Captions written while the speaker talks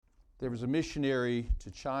There was a missionary to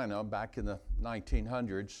China back in the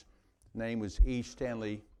 1900s. His name was E.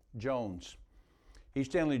 Stanley Jones. E.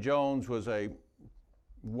 Stanley Jones was a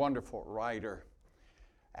wonderful writer.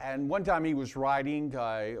 And one time he was writing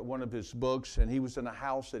one of his books, and he was in a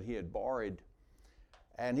house that he had borrowed.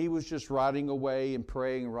 And he was just writing away and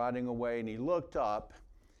praying, writing away, and he looked up,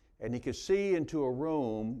 and he could see into a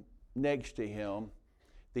room next to him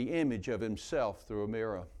the image of himself through a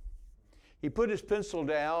mirror. He put his pencil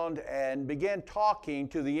down and began talking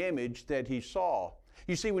to the image that he saw.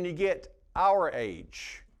 You see, when you get our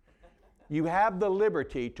age, you have the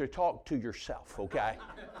liberty to talk to yourself, okay?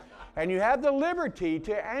 And you have the liberty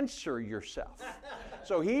to answer yourself.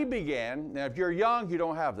 So he began. Now, if you're young, you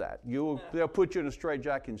don't have that. They'll put you in a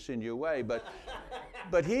straitjacket and send you away.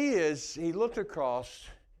 But he looked across,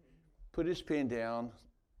 put his pen down,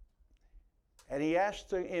 and he asked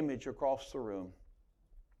the image across the room.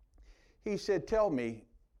 He said, "Tell me,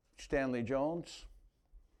 Stanley Jones,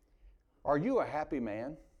 are you a happy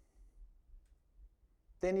man?"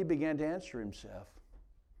 Then he began to answer himself.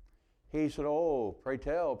 He said, "Oh, pray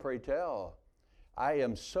tell, I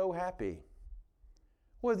am so happy."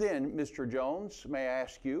 "Well then, Mr. Jones, may I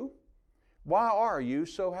ask you, why are you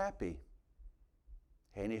so happy?"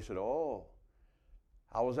 And he said, "Oh,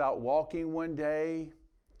 I was out walking one day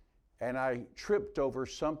and I tripped over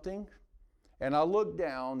something, and I looked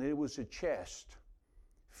down, and it was a chest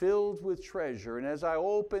filled with treasure. And as I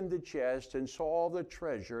opened the chest and saw the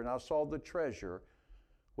treasure, and I saw the treasure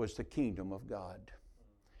was the kingdom of God.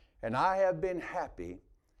 And I have been happy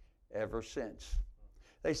ever since."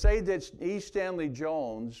 They say that E. Stanley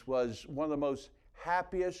Jones was one of the most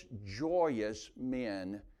happiest, joyous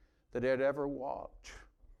men that had ever walked,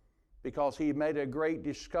 because he made a great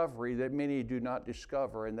discovery that many do not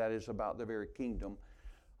discover, and that is about the very kingdom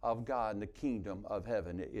of God and the kingdom of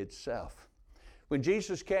heaven itself. When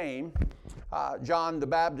Jesus came, John the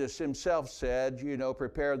Baptist himself said,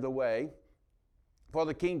 prepare the way for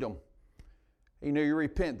the kingdom. You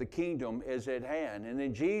repent, the kingdom is at hand. And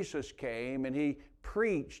then Jesus came and he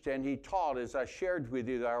preached and he taught, as I shared with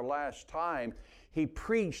you our last time, he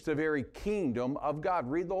preached the very kingdom of God.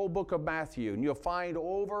 Read the whole book of Matthew and you'll find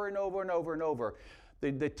over and over and over and over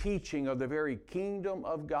the teaching of the very kingdom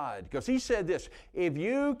of God. Because he said this, if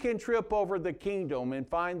you can trip over the kingdom and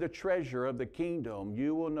find the treasure of the kingdom,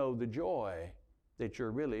 you will know the joy that you're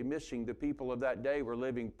really missing. The people of that day were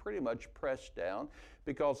living pretty much pressed down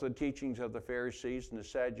because of the teachings of the Pharisees and the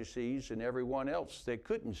Sadducees and everyone else they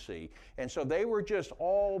couldn't see. And so they were just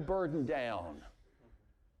all burdened down.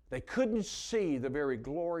 They couldn't see the very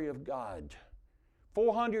glory of God.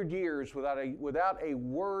 400 years without a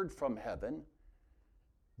word from heaven,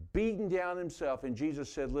 beaten down himself, and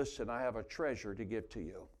Jesus said, "Listen, I have a treasure to give to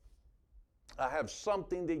you. I have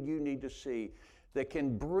something that you need to see that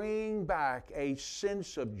can bring back a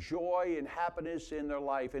sense of joy and happiness in their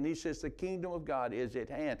life." And he says, the kingdom of God is at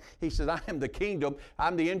hand. He says, I am the kingdom.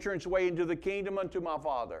 I'm the entrance way into the kingdom unto my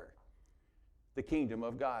Father. The kingdom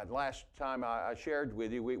of God. Last time I shared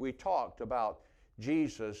with you, we talked about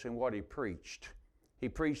Jesus and what he preached. He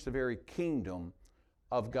preached the very kingdom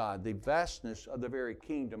of God, the vastness of the very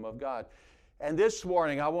kingdom of God. And this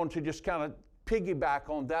morning, I want to just kind of piggyback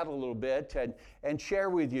on that a little bit and share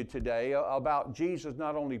with you today about Jesus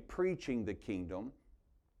not only preaching the kingdom,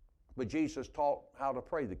 but Jesus taught how to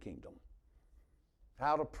pray the kingdom,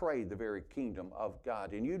 how to pray the very kingdom of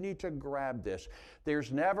God. And you need to grab this.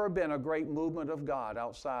 There's never been a great movement of God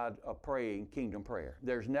outside of praying kingdom prayer.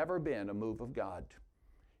 There's never been a move of God.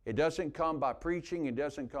 It doesn't come by preaching. It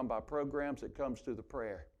doesn't come by programs. It comes through the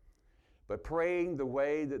prayer. But praying the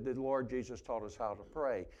way that the Lord Jesus taught us how to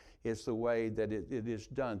pray is the way that it is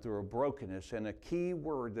done, through a brokenness and a key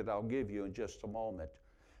word that I'll give you in just a moment.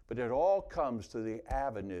 But it all comes to the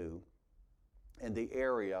avenue and the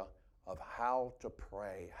area of how to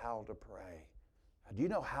pray, how to pray. Now, do you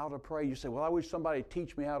know how to pray? You say, well, I wish somebody would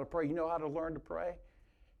teach me how to pray. You know how to learn to pray?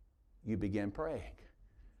 You begin praying.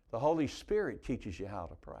 The Holy Spirit teaches you how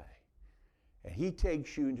to pray. And he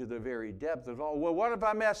takes you into the very depth of all. Well, what if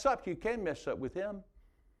I mess up? You can mess up with him.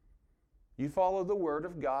 You follow the Word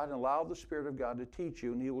of God and allow the Spirit of God to teach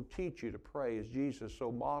you, and he will teach you to pray as Jesus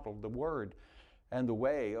so modeled the Word and the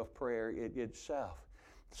way of prayer itself.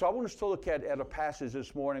 So I want us to look at a passage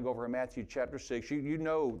this morning over in Matthew chapter 6. You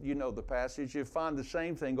know the passage. You find the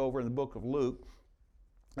same thing over in the book of Luke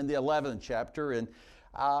in the 11th chapter. And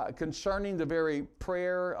concerning the very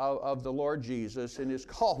prayer of the Lord Jesus, and it's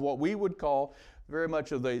called what we would call very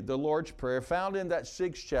much of the Lord's Prayer, found in that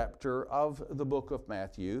 6th chapter of the book of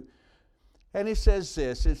Matthew. And it says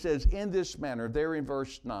this, it says, in this manner, there in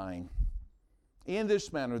verse 9, in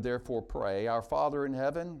this manner therefore pray, our Father in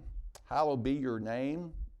heaven, hallowed be your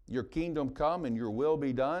name. Your kingdom come and your will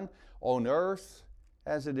be done on earth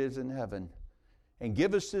as it is in heaven. And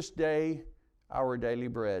give us this day our daily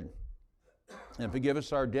bread. And forgive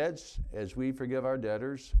us our debts as we forgive our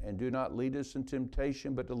debtors. And do not lead us in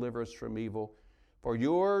temptation, but deliver us from evil. For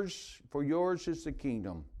yours is the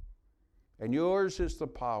kingdom, and yours is the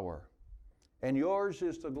power, and yours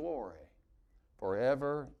is the glory,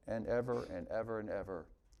 forever and ever and ever and ever.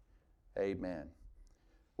 Amen.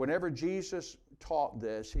 Whenever Jesus taught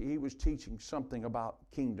this, he was teaching something about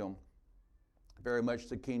kingdom, very much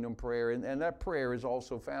the kingdom prayer. And that prayer is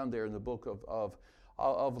also found there in the book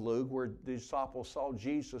of Luke, where the disciples saw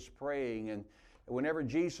Jesus praying. And whenever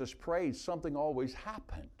Jesus prayed, something always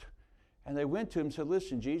happened. And they went to him and said,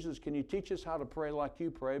 listen, Jesus, can you teach us how to pray like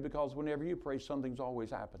you pray? Because whenever you pray, something's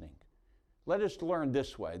always happening. Let us learn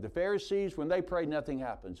this way. The Pharisees, when they pray, nothing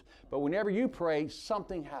happens. But whenever you pray,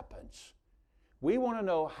 something happens. We want to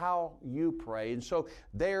know how you pray. And so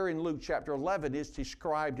there in Luke chapter 11, it's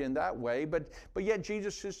described in that way. But yet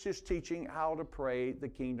Jesus is just teaching how to pray the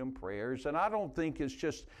kingdom prayers. And I don't think it's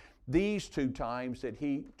just these two times that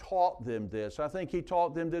he taught them this. I think he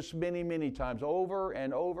taught them this many, many times, over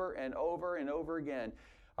and over and over and over again.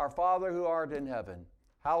 Our Father who art in heaven,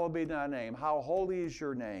 hallowed be thy name. How holy is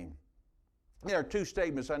your name. There are two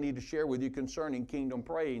statements I need to share with you concerning kingdom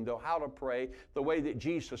praying, though, how to pray the way that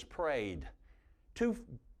Jesus prayed. Two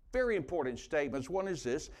very important statements. One is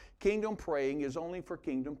this: kingdom praying is only for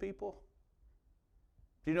kingdom people.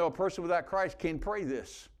 You know, a person without Christ can't pray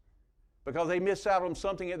this because they miss out on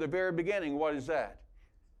something at the very beginning. What is that?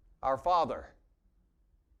 Our Father.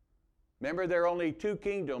 Remember, there are only two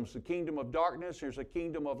kingdoms: the kingdom of darkness, there's a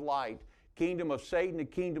kingdom of light. Kingdom of Satan, the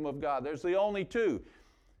kingdom of God. There's the only two.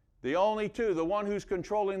 The only two. The one who's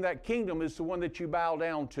controlling that kingdom is the one that you bow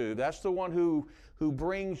down to. That's the one who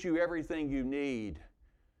brings you everything you need.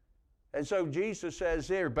 And so Jesus says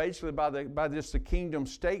there, basically by the kingdom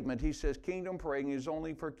statement, he says kingdom praying is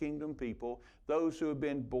only for kingdom people, those who have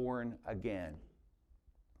been born again.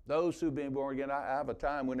 Those who've been born again. I have a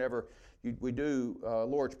time whenever we do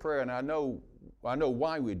Lord's Prayer, and I know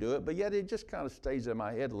why we do it, but yet it just kind of stays in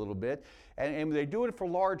my head a little bit. And they do it for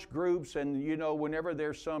large groups, and you know, whenever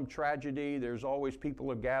there's some tragedy, there's always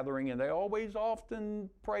people are gathering, and they always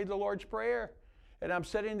often pray the Lord's Prayer. And I'm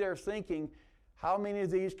sitting there thinking, how many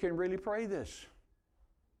of these can really pray this?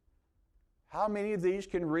 How many of these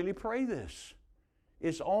can really pray this?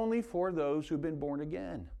 It's only for those who've been born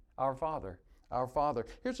again. Our Father. Our Father.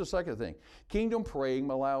 Here's the second thing. Kingdom praying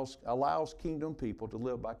allows kingdom people to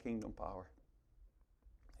live by kingdom power.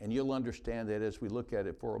 And you'll understand that as we look at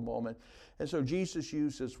it for a moment. And so Jesus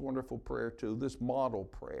used this wonderful prayer tool, this model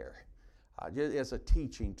prayer, as a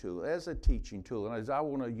teaching tool. And as I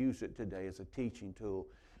want to use it today as a teaching tool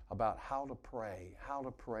about how to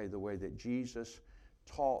pray the way that Jesus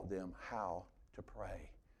taught them how to pray.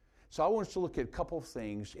 So I want us to look at a couple of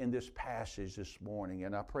things in this passage this morning,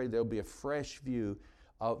 and I pray there'll be a fresh view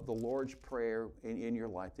of the Lord's Prayer in your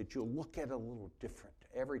life, that you'll look at it a little different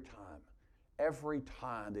every time,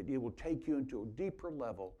 that it will take you into a deeper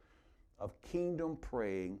level of kingdom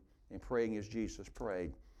praying and praying as Jesus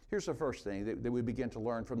prayed. Here's the first thing that we begin to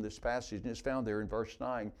learn from this passage, and it's found there in verse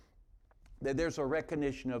 9, that there's a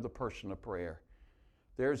recognition of the person of prayer.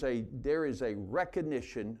 There is a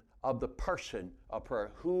recognition of the person of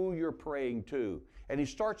prayer, who you're praying to. And he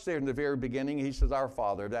starts there in the very beginning. He says, our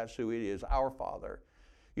Father. That's who it is, our Father.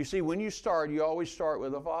 You see, when you always start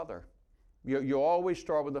with the Father. You always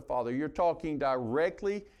start with the Father. You're talking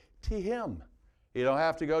directly to Him. You don't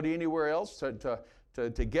have to go to anywhere else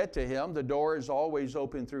to get to Him. The door is always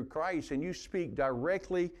open through Christ, and you speak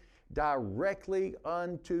directly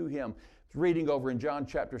unto Him. Reading over in John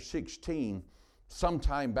chapter 16,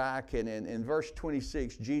 sometime back, and in verse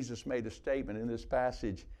 26, Jesus made a statement in this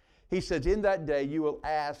passage. He says, in that day you will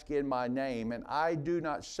ask in my name, and I do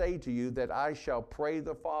not say to you that I shall pray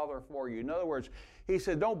the Father for you. In other words, he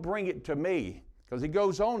said, don't bring it to me. Because he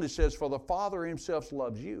goes on and says, for the Father himself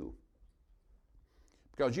loves you.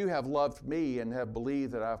 Because you have loved me and have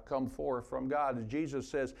believed that I've come forth from God. And Jesus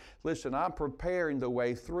says, listen, I'm preparing the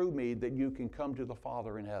way through me that you can come to the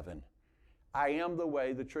Father in heaven. I am the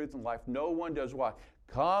way, the truth, and life. No one does what?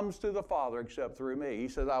 Comes to the Father except through me. He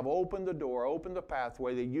says, I've opened the door, opened the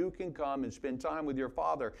pathway that you can come and spend time with your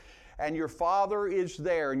Father. And your Father is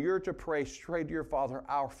there, and you're to pray straight to your Father,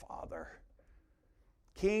 our Father.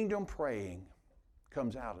 Kingdom praying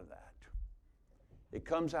comes out of that. It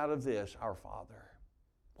comes out of this, our Father.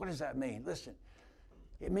 What does that mean? Listen,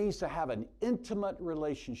 it means to have an intimate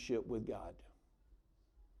relationship with God.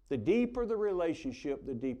 The deeper the relationship,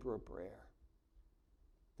 the deeper a prayer.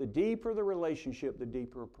 The deeper the relationship, the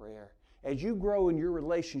deeper a prayer. as you grow in your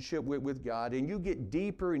relationship with God and you get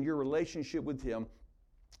deeper in your relationship with Him,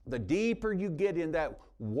 the deeper you get in that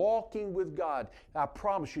walking with God, I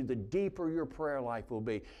promise you, the deeper your prayer life will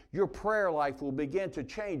be. Your prayer life will begin to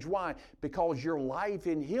change. Why? Because your life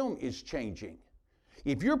in Him is changing.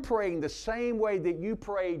 If you're praying the same way that you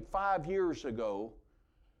prayed 5 years ago,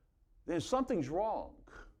 then something's wrong.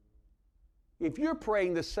 If you're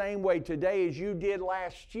praying the same way today as you did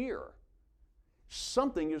last year,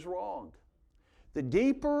 something is wrong. The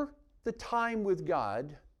deeper the time with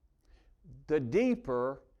God, the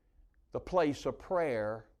deeper the place of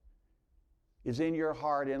prayer is in your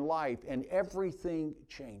heart and life, and everything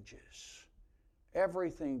changes.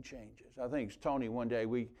 Everything changes. I think it's Tony, one day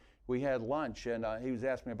we had lunch, and he was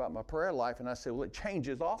asking me about my prayer life, and I said, well, it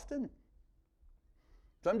changes often.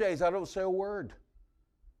 Some days I don't say a word.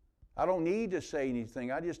 I don't need to say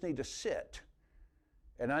anything. I just need to sit,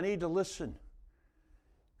 and I need to listen,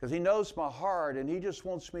 because He knows my heart, and He just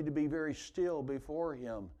wants me to be very still before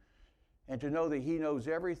Him and to know that He knows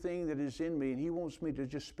everything that is in me, and He wants me to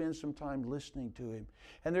just spend some time listening to Him.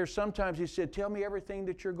 And there's sometimes He said, tell me everything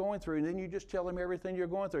that you're going through, and then you just tell Him everything you're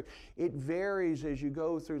going through. It varies as you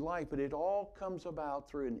go through life, but it all comes about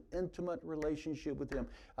through an intimate relationship with Him,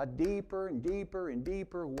 a deeper and deeper and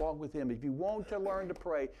deeper walk with Him. If you want to learn to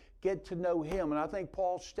pray, get to know Him. And I think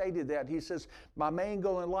Paul stated that. He says, my main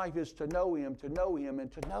goal in life is to know Him,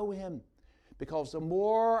 and to know Him. Because the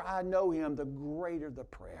more I know Him, the greater the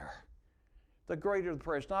prayer. The greater the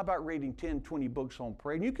prayer. It's not about reading 10, 20 books on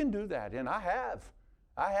prayer. And you can do that, and I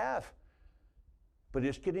have. But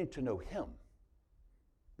it's getting to know Him.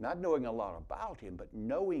 Not knowing a lot about Him, but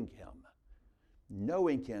knowing Him.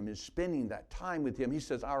 Knowing Him is spending that time with Him. He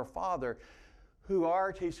says, our Father, who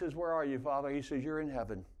art, He says, where are you, Father? He says, you're in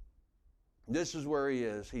heaven. This is where He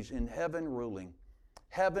is. He's in heaven ruling.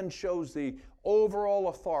 Heaven shows the overall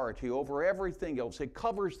authority over everything else. It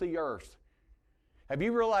covers the earth. Have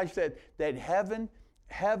you realized that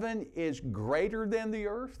heaven is greater than the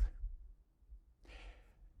earth?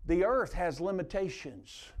 The earth has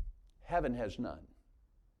limitations. Heaven has none.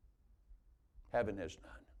 Heaven has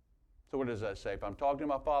none. So what does that say? If I'm talking to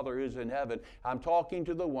my Father who's in heaven, I'm talking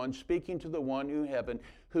to the one, speaking to the one in heaven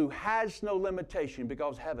who has no limitation,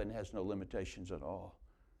 because heaven has no limitations at all.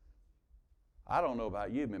 I don't know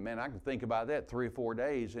about you, but man, I can think about that 3 or 4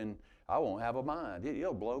 days and I won't have a mind.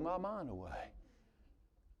 It'll blow my mind away.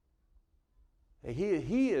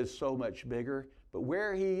 He is so much bigger, but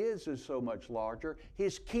where He is so much larger.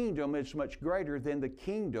 His kingdom is much greater than the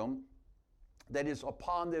kingdom that is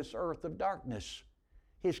upon this earth of darkness.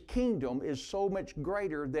 His kingdom is so much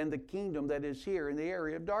greater than the kingdom that is here in the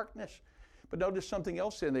area of darkness. But notice something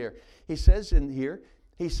else in there. He says in here,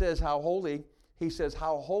 He says how holy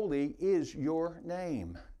is your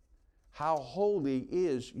name. How holy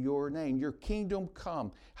is your name. Your kingdom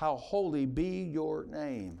come. How holy be your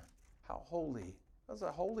name. How holy. That's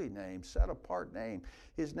a holy name, set apart name.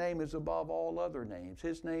 His name is above all other names.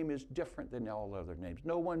 His name is different than all other names.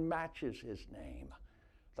 No one matches His name.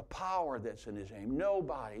 The power that's in His name.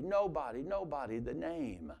 Nobody, the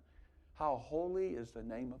name. How holy is the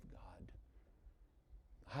name of God.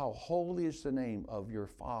 How holy is the name of your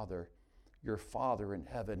Father in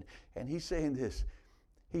heaven. And He's saying this.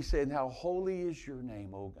 He's saying, how holy is your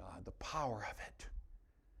name, O God, the power of it.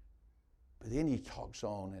 But then He talks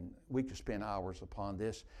on, and we could spend hours upon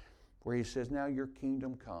this, where He says, now your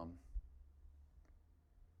kingdom come.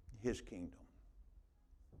 His kingdom.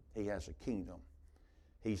 He has a kingdom.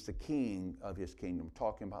 He's the king of His kingdom,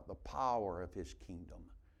 talking about the power of His kingdom.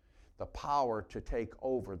 The power to take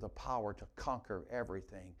over, the power to conquer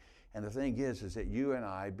everything. And the thing is that you and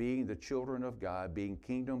I, being the children of God, being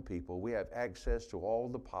kingdom people, we have access to all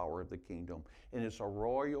the power of the kingdom. And it's a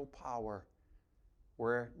royal power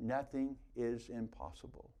where nothing is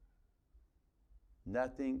impossible.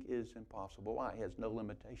 Nothing is impossible. Why? It has no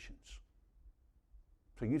limitations.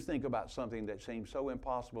 So you think about something that seems so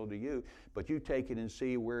impossible to you, but you take it and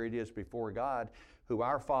see where it is before God, who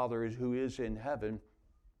our Father is, who is in heaven,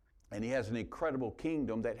 and He has an incredible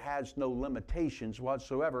kingdom that has no limitations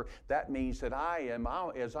whatsoever. That means that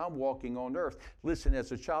as I'm walking on earth, listen,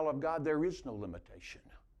 as a child of God, there is no limitation.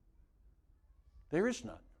 There is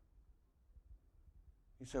none.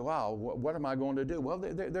 You say, wow, what am I going to do? Well,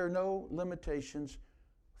 there are no limitations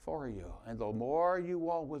for you. And the more you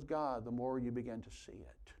walk with God, the more you begin to see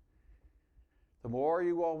it. The more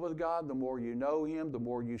you walk with God, the more you know Him, the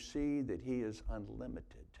more you see that He is unlimited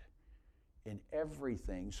in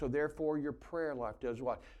everything. So therefore your prayer life does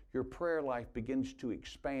what? Your prayer life begins to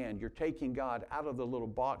expand. You're taking God out of the little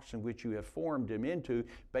box in which you have formed Him into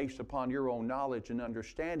based upon your own knowledge and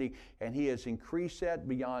understanding, and He has increased that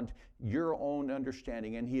beyond your own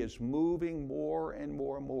understanding, and He is moving more and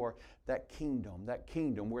more and more that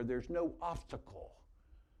kingdom where there's no obstacle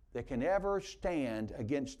that can ever stand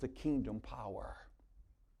against the kingdom power.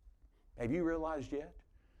 Have you realized yet?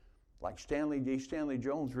 Like Stanley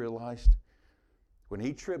Jones realized, when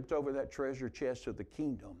he tripped over that treasure chest of the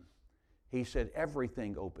kingdom, he said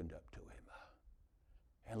everything opened up to him.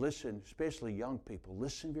 And listen, especially young people,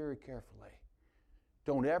 listen very carefully.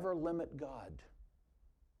 Don't ever limit God.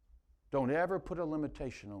 Don't ever put a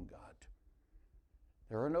limitation on God.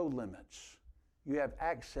 There are no limits. You have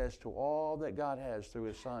access to all that God has through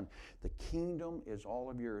His Son. The kingdom is all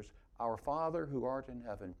of yours. Our Father who art in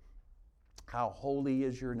heaven, how holy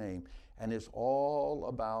is your name. And it's all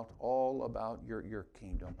about your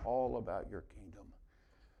kingdom, all about your kingdom.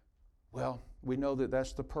 Well, we know that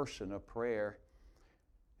that's the person of prayer,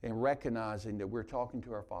 and recognizing that we're talking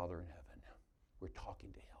to our Father in heaven. We're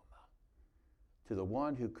talking to Him, to the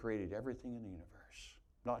one who created everything in the universe.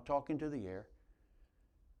 I'm not talking to the air.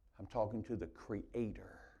 I'm talking to the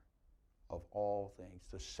Creator of all things,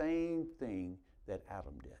 the same thing that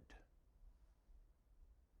Adam did.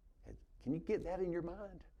 Can you get that in your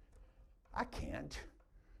mind? I can't,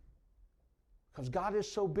 because God is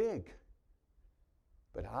so big.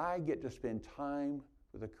 But I get to spend time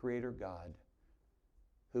with the Creator God,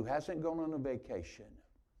 who hasn't gone on a vacation,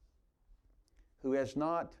 who has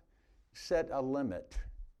not set a limit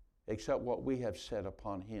except what we have set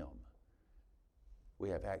upon Him. We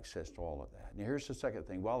have access to all of that. Now here's the second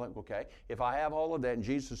thing. Well, okay, if I have all of that and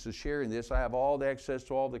Jesus is sharing this, I have all the access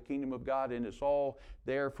to all the kingdom of God, and it's all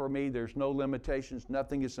there for me. There's no limitations.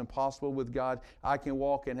 Nothing is impossible with God. I can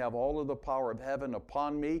walk and have all of the power of heaven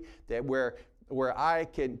upon me, that where I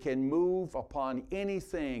can move upon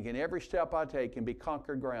anything, and every step I take can be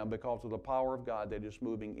conquered ground because of the power of God that is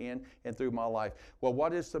moving in and through my life. Well,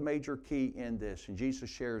 what is the major key in this? And Jesus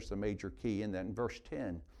shares the major key in that. In verse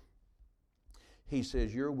 10, He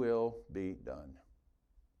says, your will be done.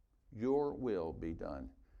 Your will be done.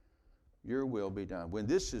 Your will be done. When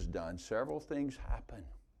this is done, several things happen.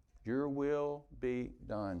 Your will be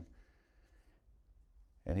done.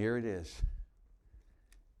 And here it is.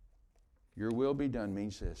 Your will be done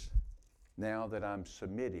means this. Now that I'm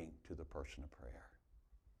submitting to the person of prayer.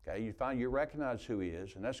 Okay, you recognize who He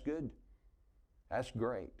is, and that's good. That's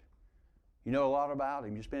great. You know a lot about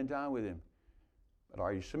Him. You spend time with Him. But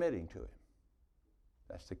are you submitting to Him?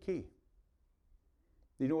 That's the key.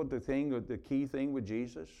 You know what the key thing with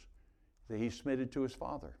Jesus? That He submitted to His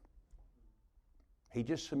Father. He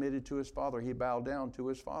just submitted to His Father. He bowed down to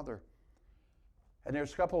His Father. And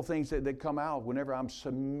there's a couple of things that come out whenever I'm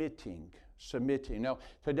submitting. Now,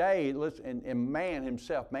 today, listen, and man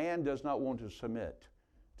himself, man does not want to submit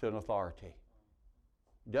to an authority.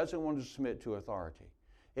 Doesn't want to submit to authority.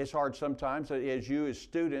 It's hard sometimes, as you as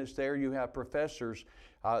students, there you have professors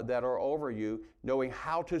that are over you, knowing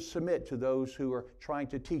how to submit to those who are trying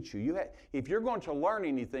to teach you. If you're going to learn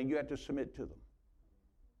anything, you have to submit to them.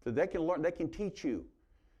 So they can learn, they can teach you.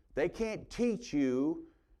 They can't teach you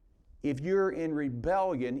if you're in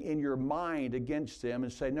rebellion in your mind against them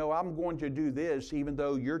and say, no, I'm going to do this even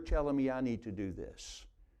though you're telling me I need to do this.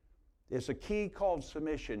 It's a key called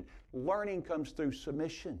submission. Learning comes through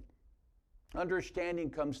submission. Understanding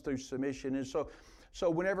comes through submission. And so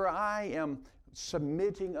whenever I am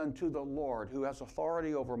submitting unto the Lord who has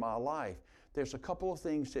authority over my life, there's a couple of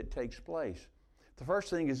things that takes place. The first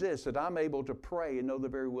thing is this, that I'm able to pray and know the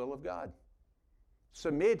very will of God.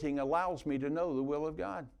 Submitting allows me to know the will of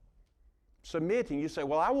God. Submitting, you say,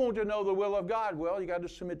 well, I want to know the will of God. Well, you got to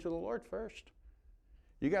submit to the Lord first.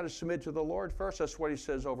 You got to submit to the Lord first. That's what He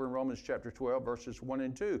says over in Romans chapter 12, verses 1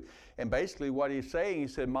 and 2. And basically what He's saying, He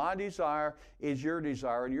said, my desire is your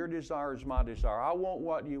desire, and your desire is my desire. I want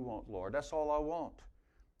what you want, Lord. That's all I want.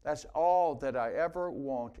 That's all that I ever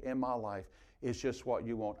want in my life is just what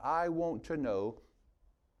you want. I want to know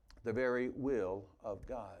the very will of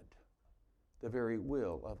God. The very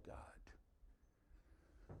will of God.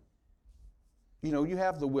 You know, you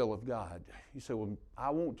have the will of God. You say, well, I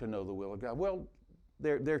want to know the will of God. Well,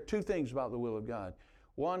 there are two things about the will of God.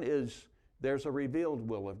 One is there's a revealed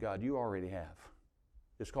will of God you already have.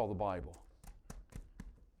 It's called the Bible.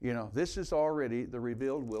 You know, this is already the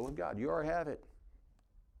revealed will of God. You already have it.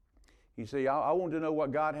 You say, I want to know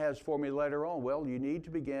what God has for me later on. Well, you need to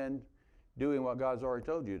begin doing what God's already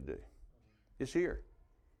told you to do. It's here.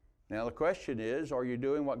 Now the question is, are you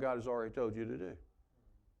doing what God has already told you to do?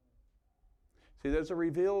 See, there's a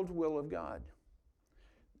revealed will of God.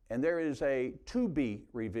 And there is a to-be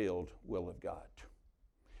revealed will of God.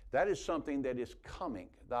 That is something that is coming.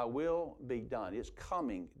 Thy will be done. It's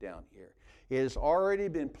coming down here. It has already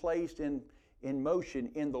been placed in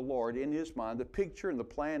motion in the Lord, in His mind. The picture and the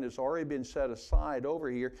plan has already been set aside over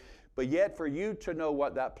here. But yet for you to know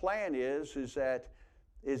what that plan is that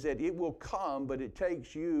it will come, but it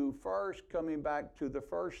takes you first coming back to the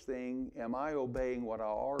first thing. Am I obeying what I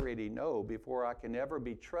already know before I can ever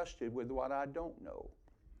be trusted with what I don't know?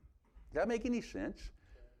 Does that make any sense?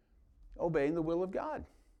 Obeying the will of God.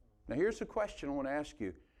 Now here's the question I want to ask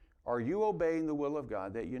you. Are you obeying the will of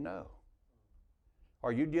God that you know?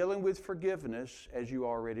 Are you dealing with forgiveness as you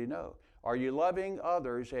already know? Are you loving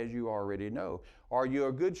others as you already know? Are you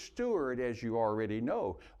a good steward as you already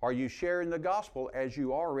know? Are you sharing the gospel as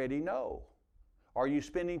you already know? Are you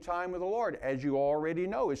spending time with the Lord as you already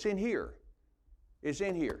know? It's in here. It's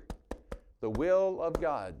in here. The will of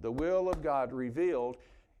God revealed,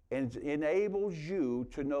 and enables you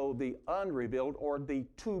to know the unrevealed or the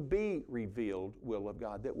to-be revealed will of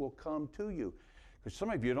God that will come to you. Because some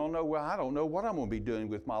of you don't know, well, I don't know what I'm going to be doing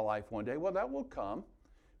with my life one day. Well, that will come.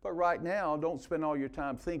 But right now, don't spend all your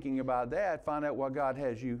time thinking about that. Find out what God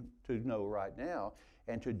has you to know right now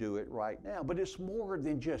and to do it right now. But it's more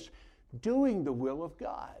than just doing the will of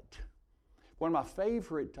God. One of my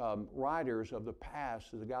favorite writers of the past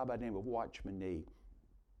is a guy by the name of Watchman Nee.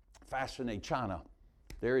 Fascinating, China.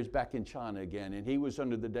 There he's back in China again, and he was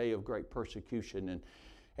under the day of great persecution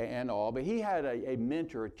and all. But he had a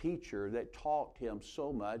mentor, a teacher that taught him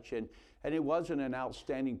so much, and it wasn't an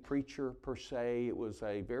outstanding preacher per se. It was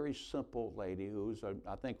a very simple lady who was,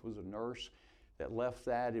 I think, was a nurse that left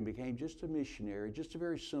that and became just a missionary, just a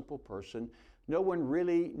very simple person. No one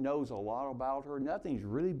really knows a lot about her. Nothing's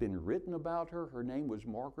really been written about her. Her name was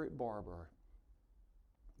Margaret Barber.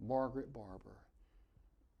 Margaret Barber.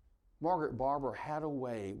 Margaret Barber had a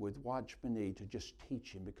way with Watchman Nee to just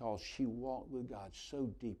teach him because she walked with God so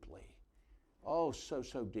deeply. Oh, so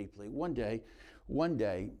deeply. One day,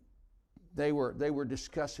 they were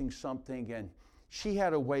discussing something, and she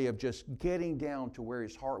had a way of just getting down to where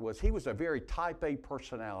his heart was. He was a very type A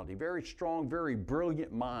personality, very strong, very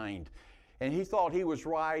brilliant mind. And he thought he was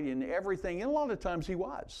right in everything, and a lot of times he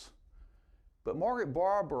was. But Margaret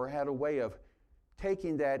Barber had a way of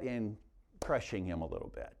taking that and crushing him a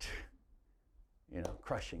little bit.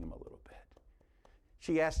 Crushing him a little bit.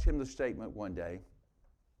 She asked him the statement one day,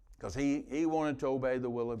 because he wanted to obey the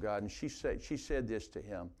will of God, and she said this to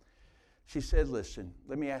him. She said, listen,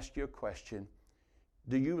 let me ask you a question.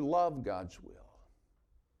 Do you love God's will?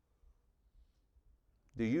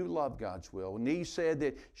 Do you love God's will? Nee said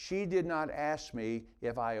that she did not ask me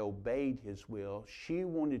if I obeyed His will. She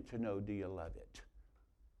wanted to know, do you love it?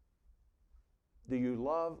 Do you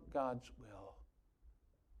love God's will?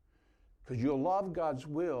 Because you'll love God's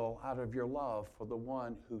will out of your love for the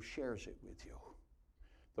one who shares it with you.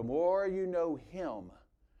 The more you know Him,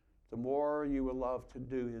 the more you will love to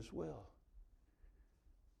do His will.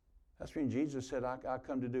 That's when Jesus said, I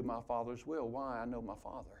come to do my Father's will. Why? I know my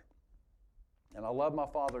Father. And I love my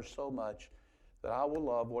Father so much that I will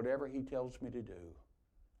love whatever He tells me to do.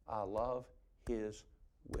 I love His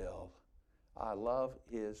will. I love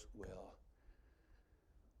His will.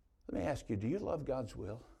 Let me ask you, do you love God's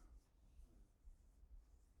will?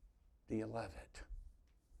 Do you love it?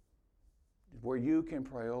 Where you can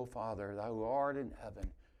pray, oh Father, thou who art in heaven,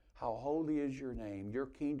 how holy is your name, your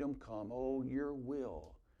kingdom come, oh your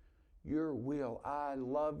will, I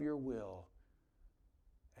love your will,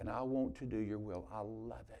 and I want to do your will. I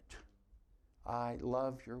love it. I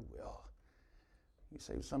love your will. You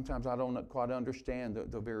say, sometimes I don't quite understand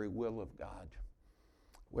the very will of God.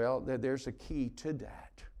 Well, there's a key to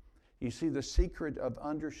that. You see, the secret of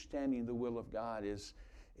understanding the will of God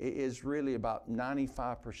is really about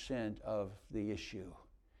 95% of the issue.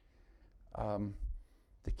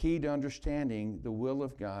 The key to understanding the will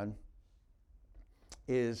of God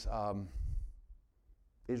is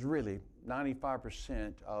really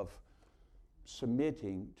 95% of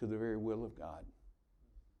submitting to the very will of God,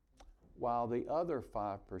 while the other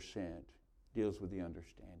 5% deals with the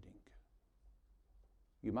understanding.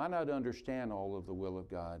 You might not understand all of the will of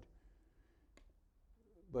God,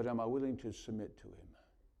 but am I willing to submit to Him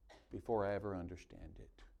before I ever understand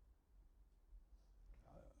it?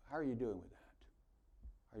 How are you doing with that?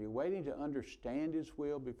 Are you waiting to understand His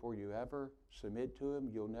will before you ever submit to Him?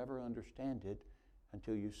 You'll never understand it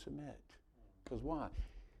until you submit. Because why?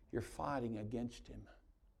 You're fighting against Him.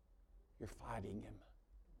 You're fighting Him.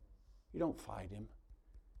 You don't fight Him.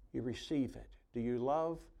 You receive it. Do you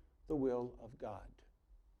love the will of God?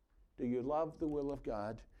 Do you love the will of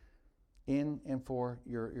God? in and for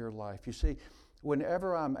your life. You see,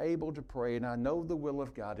 whenever I'm able to pray and I know the will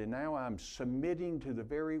of God, and now I'm submitting to the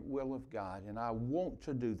very will of God, and I want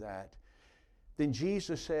to do that, then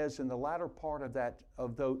Jesus says in the latter part of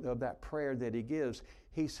that prayer that he gives,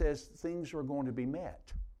 he says things are going to be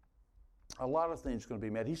met. A lot of things are going to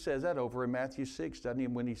be met. He says that over in Matthew 6, doesn't he?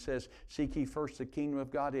 When he says, seek ye first the kingdom of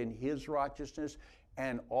God and his righteousness,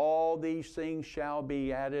 and all these things shall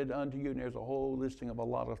be added unto you. And there's a whole listing of a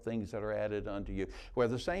lot of things that are added unto you. Where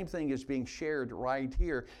the same thing is being shared right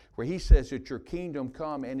here, where he says that your kingdom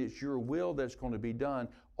come and it's your will that's going to be done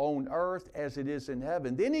on earth as it is in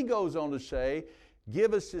heaven. Then he goes on to say,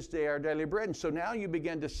 give us this day our daily bread. And so now you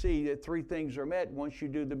begin to see that three things are met once you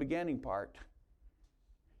do the beginning part.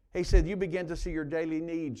 He said you begin to see your daily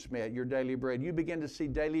needs met, your daily bread. You begin to see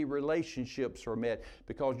daily relationships are met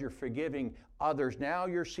because you're forgiving others. Now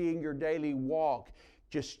you're seeing your daily walk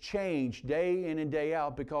just change day in and day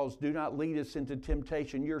out because do not lead us into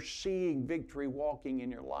temptation. You're seeing victory walking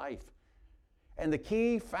in your life. And the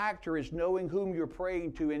key factor is knowing whom you're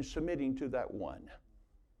praying to and submitting to that one.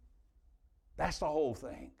 That's the whole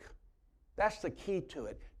thing. That's the key to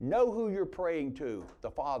it. Know who you're praying to, the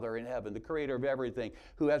Father in heaven, the creator of everything,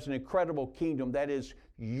 who has an incredible kingdom that is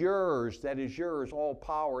yours, all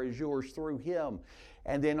power is yours through him.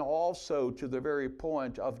 And then also to the very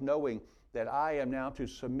point of knowing that I am now to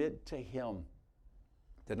submit to him.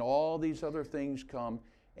 Then all these other things come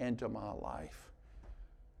into my life.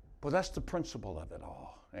 But that's the principle of it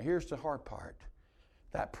all. Now here's the hard part.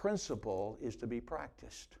 That principle is to be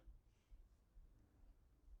practiced.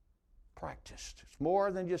 Practiced. It's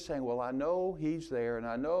more than just saying, well, I know he's there and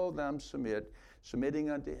I know that I'm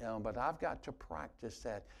submitting unto him, but I've got to practice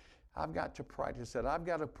that. I've got to practice that. I've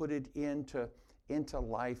got to put it into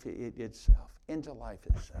life itself. Into life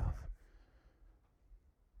itself.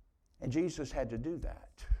 And Jesus had to do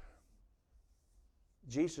that.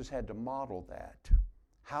 Jesus had to model that.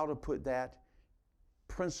 How to put that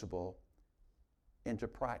principle into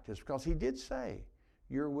practice. Because he did say,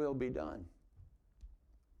 your will be done.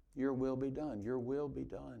 Your will be done. Your will be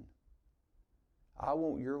done. I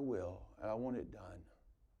want your will, and I want it done.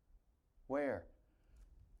 Where?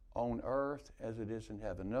 On earth as it is in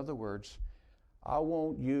heaven. In other words, I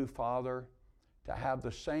want you, Father, to have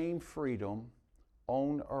the same freedom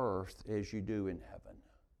on earth as you do in heaven.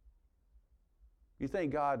 You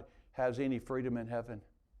think God has any freedom in heaven?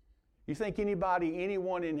 You think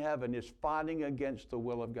anyone in heaven is fighting against the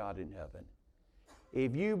will of God in heaven?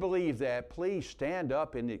 If you believe that, please stand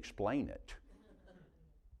up and explain it.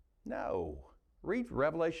 No. Read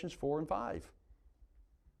Revelations 4 and 5.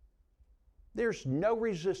 There's no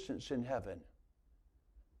resistance in heaven.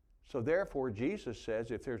 So therefore, Jesus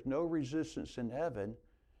says, if there's no resistance in heaven,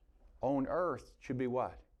 on earth should be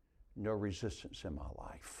what? No resistance in my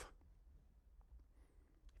life.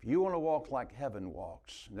 If you want to walk like heaven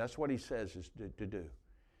walks, and that's what he says is to do.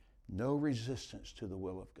 No resistance to the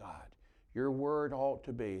will of God. Your word ought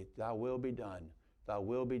to be, thy will be done, thy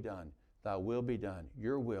will be done, thy will be done.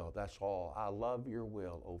 Your will, that's all. I love your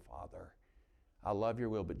will, O Father. I love your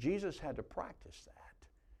will. But Jesus had to practice that.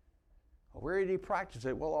 Where did he practice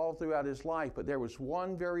it? Well, all throughout his life. But there was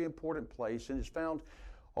one very important place, and it's found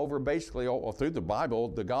over basically all through the Bible,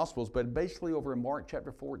 the Gospels, but basically over in Mark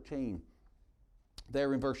chapter 14.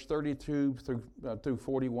 There in verse 32 through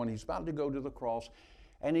 41, he's about to go to the cross.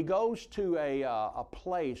 And he goes to a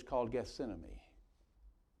place called Gethsemane.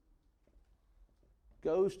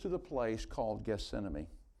 Goes to the place called Gethsemane.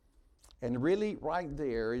 And really right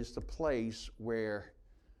there is the place where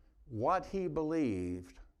what he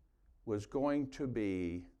believed was going to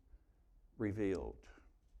be revealed,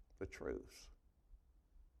 the truth.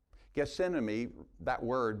 Gethsemane, that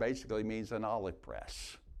word basically means an olive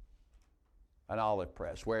press. An olive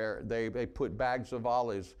press, where they put bags of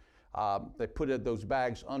olives. They put those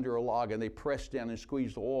bags under a log and they pressed down and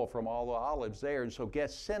squeezed the oil from all the olives there. And so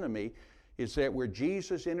Gethsemane is that where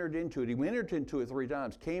Jesus entered into it. He entered into it 3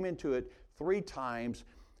 times, came into it 3 times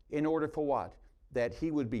in order for what? That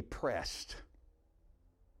he would be pressed.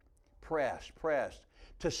 Pressed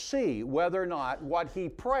to see whether or not what he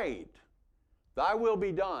prayed, thy will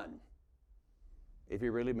be done, if he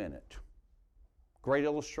really meant it. Great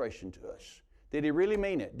illustration to us. Did he really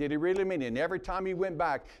mean it? Did he really mean it? And every time he went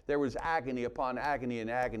back, there was agony upon agony and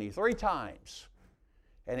agony. 3 times.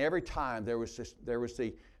 And every time there was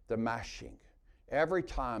the mashing. Every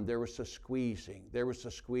time there was the squeezing.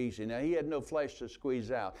 Now he had no flesh to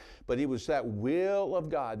squeeze out. But it was that will of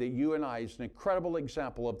God that you and I is an incredible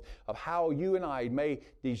example of how you and I may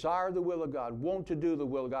desire the will of God, want to do the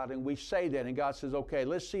will of God. And we say that and God says, okay,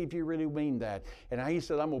 let's see if you really mean that. And he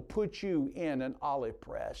said, I'm going to put you in an olive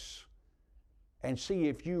press. and see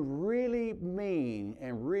if you really mean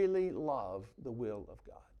and really love the will of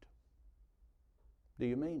God. Do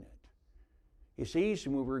you mean it? It's easy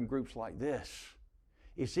when we're in groups like this.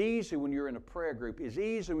 It's easy when you're in a prayer group. It's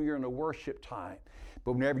easy when you're in a worship time.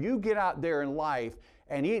 But whenever you get out there in life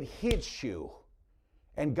and it hits you,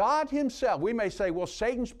 and God Himself, we may say, well,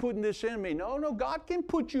 Satan's putting this in me. No, God can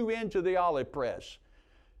put you into the olive press.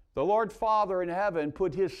 The Lord Father in heaven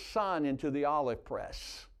put His Son into the olive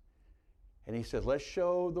press. And He said, let's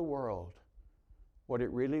show the world what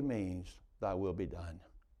it really means, thy will be done.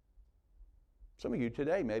 Some of you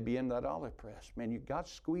today may be in that olive press. Man,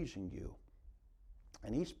 God's squeezing you.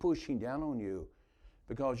 And He's pushing down on you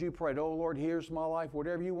because you prayed, oh Lord, here's my life.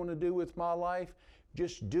 Whatever you want to do with my life,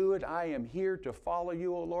 just do it. I am here to follow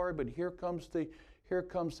you, oh Lord. But here comes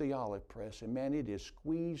the olive press. And man, it is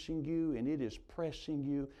squeezing you and it is pressing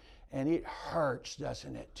you. And it hurts,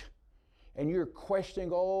 doesn't it? And you're questioning,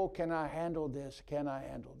 oh, can I handle this? Can I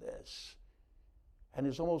handle this? And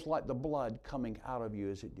it's almost like the blood coming out of you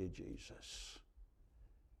as it did Jesus.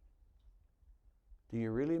 Do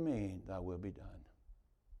you really mean thy will be done?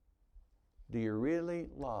 Do you really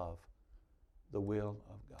love the will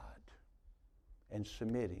of God and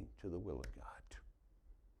submitting to the will of God?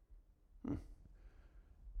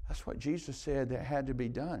 That's what Jesus said that had to be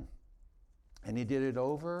done. And He did it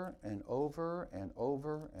over and over and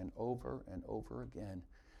over and over and over again.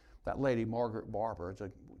 That lady, Margaret Barber,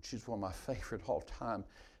 she's one of my favorite all-time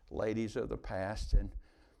ladies of the past. And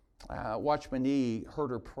Watchman Nee heard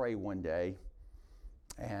her pray one day.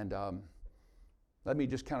 And let me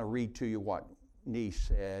just kind of read to you what Nee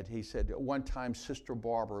said. He said, one time Sister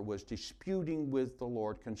Barber was disputing with the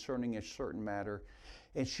Lord concerning a certain matter,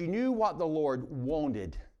 and she knew what the Lord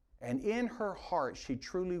wanted. And in her heart, she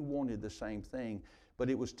truly wanted the same thing,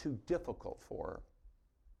 but it was too difficult for her.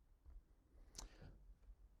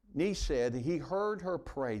 Nee said he heard her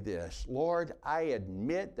pray this, Lord, I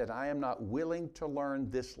admit that I am not willing to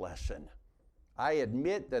learn this lesson. I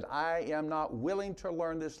admit that I am not willing to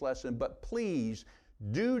learn this lesson, but please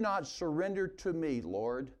do not surrender to me,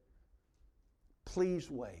 Lord. Please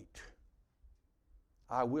wait.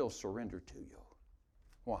 I will surrender to you.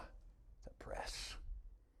 Why? The press.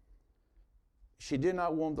 She did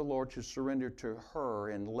not want the Lord to surrender to her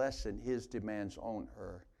and lessen His demands on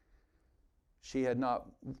her. She had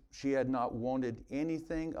not wanted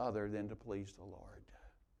anything other than to please the Lord.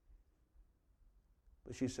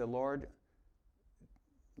 But she said, Lord,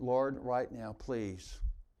 right now, please,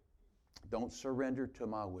 don't surrender to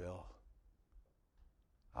my will.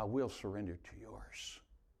 I will surrender to yours.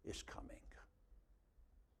 It's coming.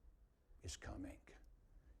 It's coming.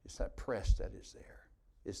 It's that press that is there.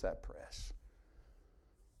 It's that press.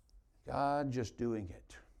 God just doing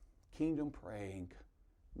it. Kingdom praying.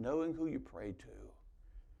 Knowing who you pray to.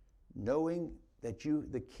 Knowing that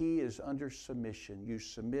the key is under submission. You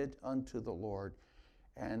submit unto the Lord.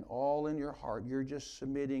 And all in your heart, you're just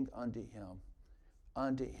submitting unto Him.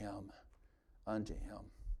 Unto Him. Unto Him.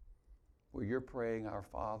 Where you're praying, our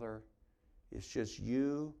Father, it's just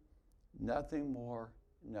you, nothing more,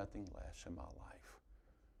 nothing less in my life.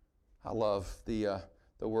 I love the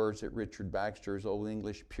words that Richard Baxter, his old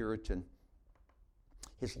English Puritan,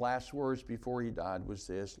 his last words before he died was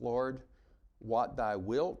this, Lord, what thy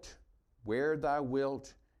wilt, where thy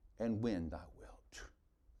wilt, and when thy wilt.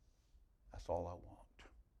 That's all I want.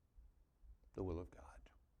 The will of God.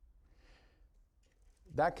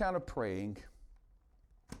 That kind of praying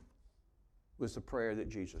was the prayer that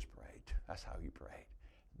Jesus prayed. That's how He prayed.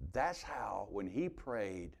 That's how, when He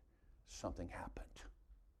prayed, something happened.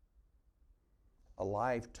 A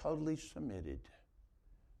life totally submitted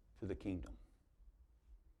to the kingdom.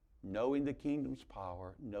 Knowing the kingdom's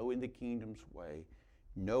power, knowing the kingdom's way,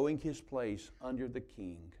 knowing His place under the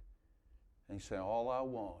king, and saying, all I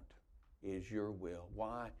want is your will.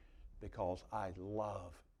 Why? Because I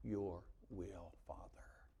love your will, Father.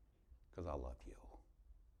 Because I love you.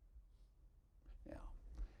 Now,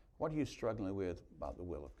 what are you struggling with about the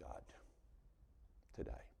will of God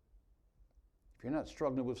today? If you're not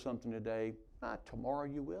struggling with something today, tomorrow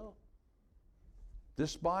you will.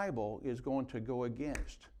 This Bible is going to go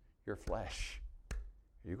against your flesh.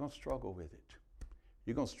 You're going to struggle with it.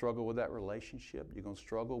 You're going to struggle with that relationship. You're going to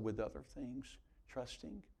struggle with other things.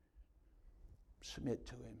 Trusting. Submit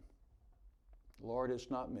to Him. Lord, it's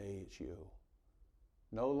not me, it's you.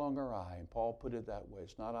 No longer I. And Paul put it that way.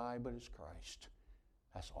 It's not I, but it's Christ.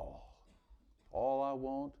 That's all. All I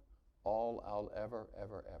want, all I'll ever,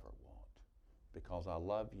 ever, ever want. Because I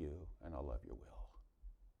love you and I love your will.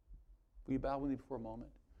 Will you bow with me for a moment?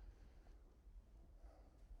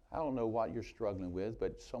 I don't know what you're struggling with,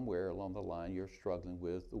 but somewhere along the line you're struggling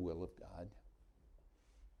with the will of God.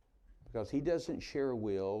 Because He doesn't share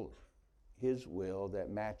His will that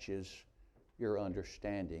matches your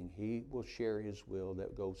understanding. He will share His will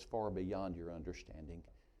that goes far beyond your understanding.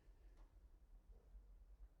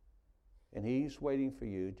 And He's waiting for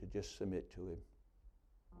you to just submit to Him.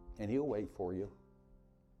 And He'll wait for you.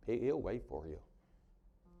 He'll wait for you.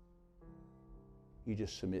 You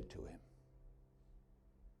just submit to Him.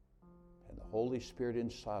 And the Holy Spirit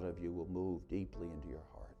inside of you will move deeply into your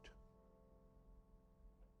heart.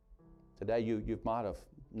 Today you might have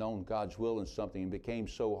known God's will in something and became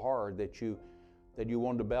so hard that you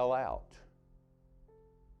wanted to bail out.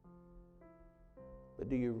 But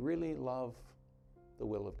do you really love the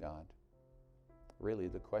will of God? Really,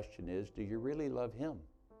 the question is, do you really love Him?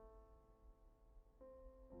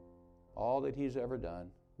 All that He's ever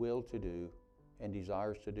done, will to do, and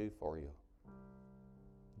desires to do for you.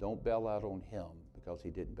 Don't bail out on Him because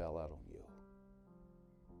He didn't bail out on you.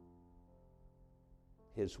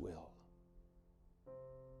 His will.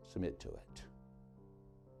 Submit to it.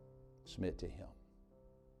 Submit to Him.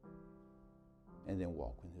 And then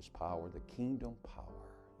walk in His power. The kingdom power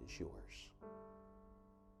is yours.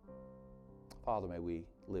 Father, may we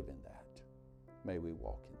live in that. May we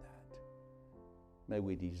walk in that. May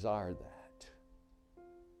we desire that.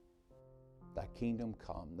 Thy kingdom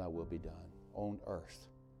come, Thy will be done on earth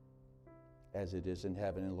as it is in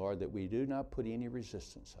heaven. And Lord, that we do not put any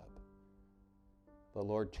resistance up. But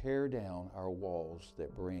Lord, tear down our walls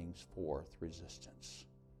that brings forth resistance.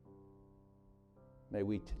 May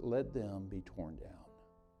we let them be torn down.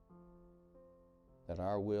 That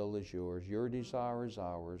our will is yours, your desire is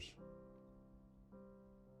ours,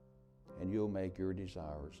 and you'll make your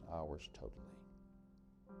desires ours totally.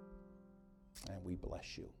 And we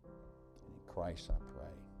bless you. In Christ I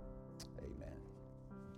pray.